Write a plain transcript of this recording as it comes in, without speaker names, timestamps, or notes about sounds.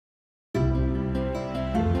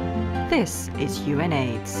This is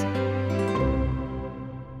UNAIDS.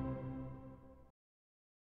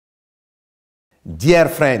 Dear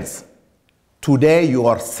friends, today you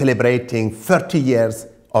are celebrating 30 years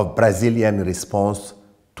of Brazilian response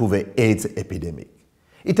to the AIDS epidemic.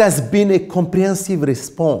 It has been a comprehensive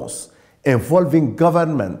response involving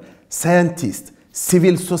government, scientists,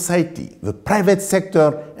 civil society, the private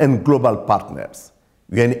sector, and global partners.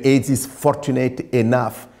 UNAIDS is fortunate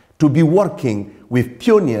enough to be working with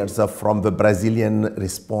pioneers from the Brazilian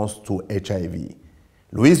response to HIV.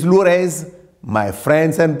 Luis Lourez, my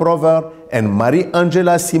friends and brother, and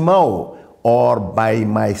Maria-Angela Simão are by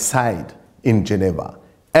my side in Geneva,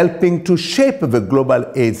 helping to shape the global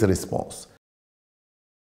AIDS response.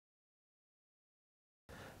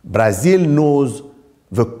 Brazil knows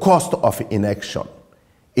the cost of inaction.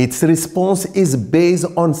 Its response is based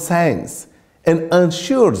on science and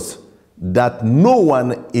ensures that no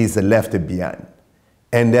one is left behind.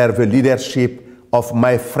 Under the leadership of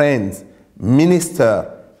my friend,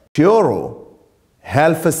 Minister Fioro,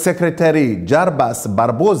 Health Secretary Jarbas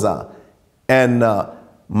Barbosa, and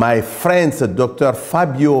my friend Dr.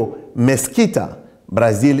 Fabio Mesquita,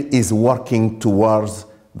 Brazil is working towards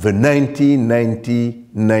the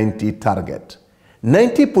 90-90-90 target.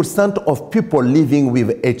 90% of people living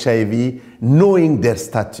with HIV knowing their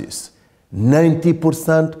status.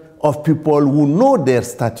 90% of people who know their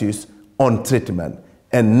status on treatment,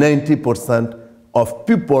 and 90% of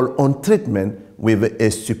people on treatment with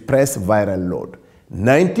a suppressed viral load.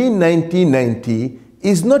 90-90-90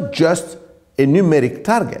 is not just a numeric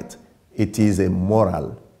target, it is a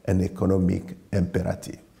moral and economic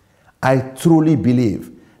imperative. I truly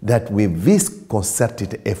believe that with this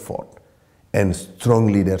concerted effort and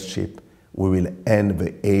strong leadership, we will end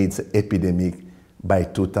the AIDS epidemic by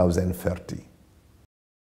 2030.